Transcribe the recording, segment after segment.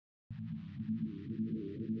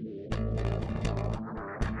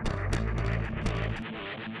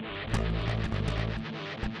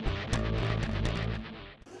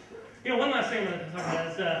one last thing I'm going to talk about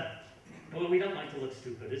is, well, we don't like to look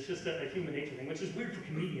stupid. It's just a human nature thing, which is weird for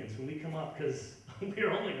comedians when we come up, because we're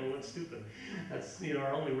only going to look stupid. That's,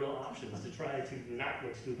 our only real option is to try to not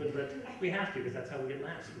look stupid, but we have to, because that's how we get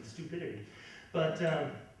laughs, with stupidity. But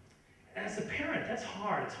as a parent, that's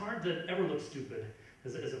hard. It's hard to ever look stupid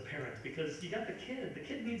as a parent, because you got the kid. The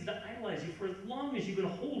kid needs to idolize you for as long as you can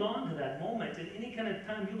hold on to that moment. And any kind of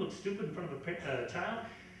time you look stupid in front of a child,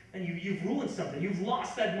 and you've ruined something. You've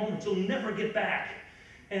lost that moment. You'll never get back.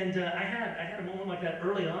 And I had a moment like that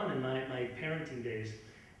early on in my parenting days,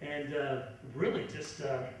 and really just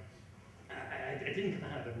I didn't come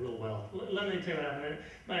out of it real well. Let me tell you what happened.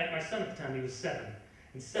 My son at the time, he was 7.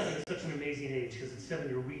 And 7 is such an amazing age, because at 7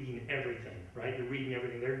 you're reading everything, right? You're reading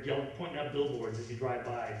everything. They're yelling, pointing out billboards as you drive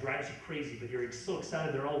by. It drives you crazy, but you're so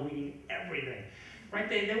excited they're all reading everything, right?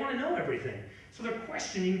 They want to know everything. So they're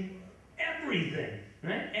questioning everything,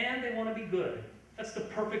 right? And they want to be good. That's the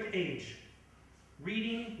perfect age.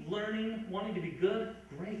 Reading, learning, wanting to be good,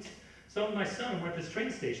 great. So my son, we're at this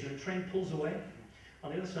train station, and the train pulls away.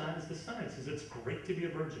 On the other side is the sign. It says, "It's great to be a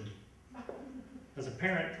virgin." As a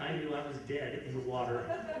parent, I knew I was dead in the water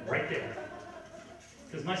right there.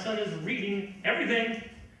 Because my son is reading everything,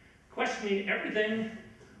 questioning everything,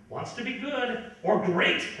 wants to be good, or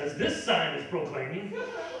great, as this sign is proclaiming.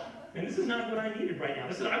 And this is not what I needed right now. I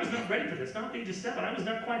was not ready for this. Not at the age of 7. I was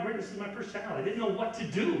not quite ready. This is my first child. I didn't know what to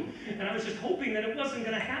do. And I was just hoping that it wasn't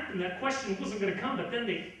going to happen. That question wasn't going to come. But then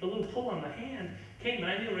the little pull on the hand came,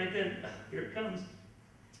 and I knew right then, here it comes.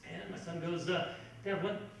 And my son goes, "Dad,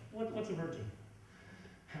 what's a virgin?"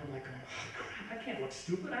 And I'm like, "Oh, crap, I can't look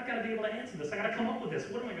stupid. I've got to be able to answer this. I've got to come up with this.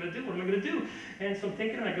 What am I going to do? What am I going to do?" And so I'm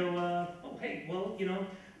thinking, and I go, "Oh, hey, well,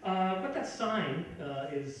 what that sign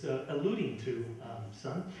is alluding to,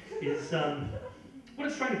 son, is what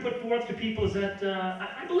it's trying to put forth to people is that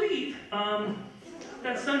I believe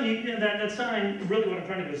that sign, that sign, really what I'm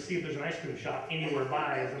trying to do is see if there's an ice cream shop anywhere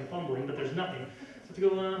by as I'm fumbling, but there's nothing. So to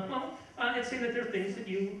go, it's saying that there are things that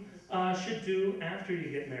you should do after you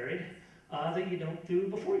get married that you don't do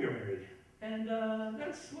before you're married." And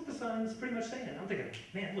that's what the sign's pretty much saying. I'm thinking,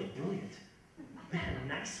 man, it was brilliant. Man,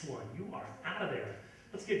 nice one. You are out of there.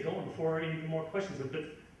 Let's get going before any more questions. But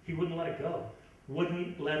he wouldn't let it go.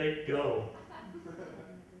 Wouldn't let it go.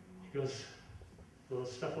 He goes, "Well,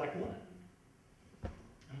 stuff like what?"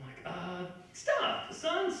 I'm like, "Stuff,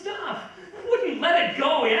 son, stuff." Wouldn't let it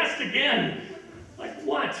go. He asked again. Like,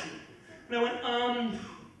 what? And I went,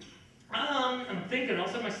 I'm thinking, all of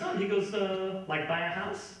a sudden my son, he goes, "Like buy a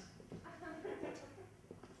house?"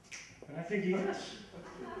 And I think, yes.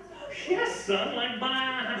 Yes, son, like buy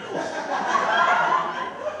a house.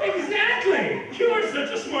 Exactly. You are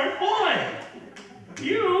such a smart boy.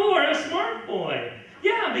 You are a smart boy.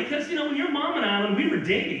 Yeah, because, when your mom and I, when we were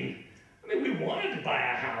dating, we wanted to buy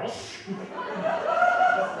a house. We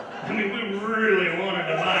really wanted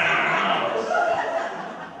to buy a house.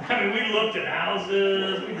 We looked at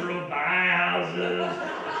houses, we drove by houses,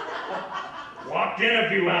 walked in a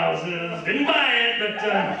few houses, didn't buy it,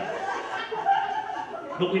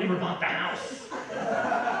 but we never bought the house.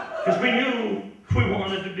 Because we knew we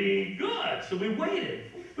wanted to be good, so we waited.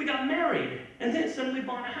 We got married, and then suddenly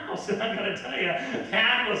bought a house. And I gotta tell you,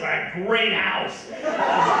 that was a great house.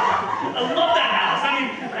 I love that house.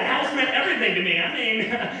 The house meant everything to me.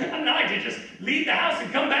 I'd like to just leave the house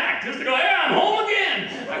and come back, just to go, "Hey, I'm home again."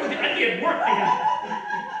 I'd be at work thinking,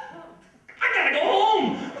 I gotta go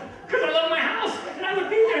home, because I love my house, and I would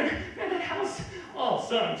be there. And that house, oh,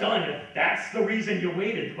 son, I'm telling you, that's the reason you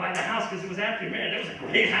waited to buy the house, because it was after you married. It was a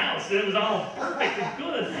great house. It was all perfect and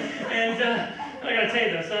good. And I gotta tell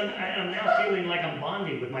you this, I'm now feeling like I'm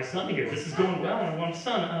bonding with my son here. This is going well. And one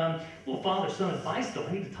son, little father-son advice though.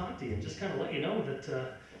 I need to talk to you and just kind of let you know that,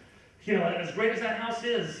 as great as that house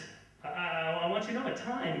is, I want you to know at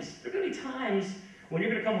times, there are gonna be times when you're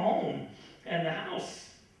gonna come home and the house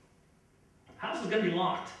is gonna be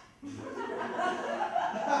locked.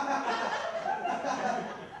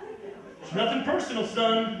 It's nothing personal,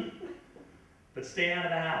 son, but stay out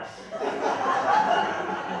of the house.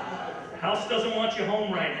 The house doesn't want you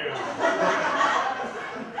home right now.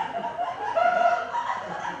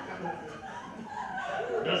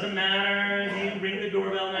 Doesn't matter if you ring the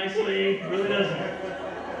doorbell nicely, it really doesn't.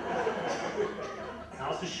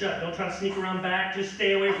 House is shut. Don't try to sneak around back, just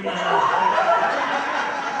stay away from the house.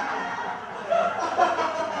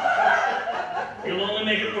 You'll only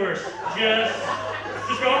make it worse.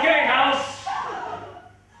 Just go, "Okay, house.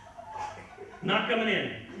 Not coming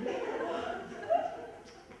in."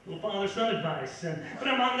 little father-son advice. But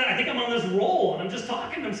I think I'm on this roll, and I'm just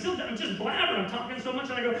talking, I'm just blabbering, I'm talking so much,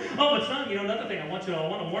 and I go, oh, but son, another thing I want to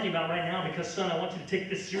warn you about right now, because son, I want you to take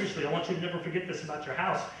this seriously. I want you to never forget this about your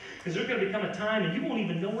house. Because there's going to become a time, and you won't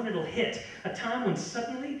even know when it'll hit, a time when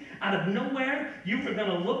suddenly, out of nowhere, you are going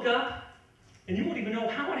to look up, and you won't even know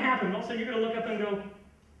how it happened. All of a sudden, you're going to look up and go,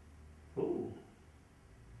 ooh,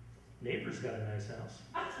 neighbor's got a nice house.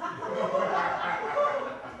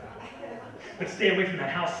 But stay away from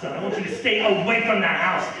that house, son. I want you to stay away from that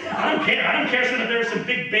house. I don't care. I don't care, son, if there's some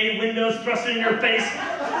big bay windows thrust in your face.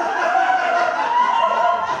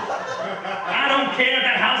 I don't care if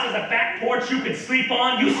that house has a back porch you can sleep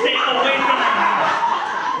on. You stay away from that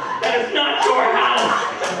house. That is not your house.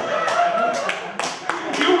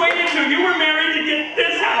 You waited till you were married to get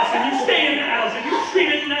this house, and you stay in the house, and you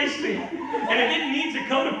treat it nicely. And if it needs a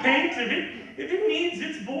coat of paint, if it needs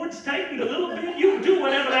its boards tightened a little bit, you do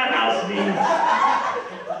whatever that house needs.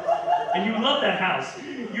 And you love that house.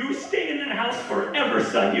 You stay in that house forever,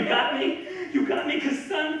 son. You got me? You got me? Because,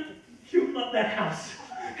 son, you love that house.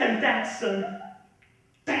 And that, son,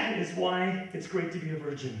 that is why it's great to be a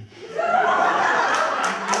virgin.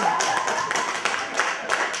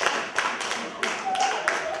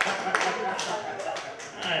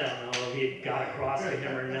 I don't know if he got across to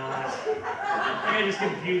him or not. I think I just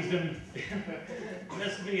confused him.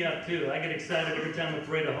 Messed me up, too. I get excited every time a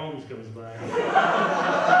parade of homes comes by.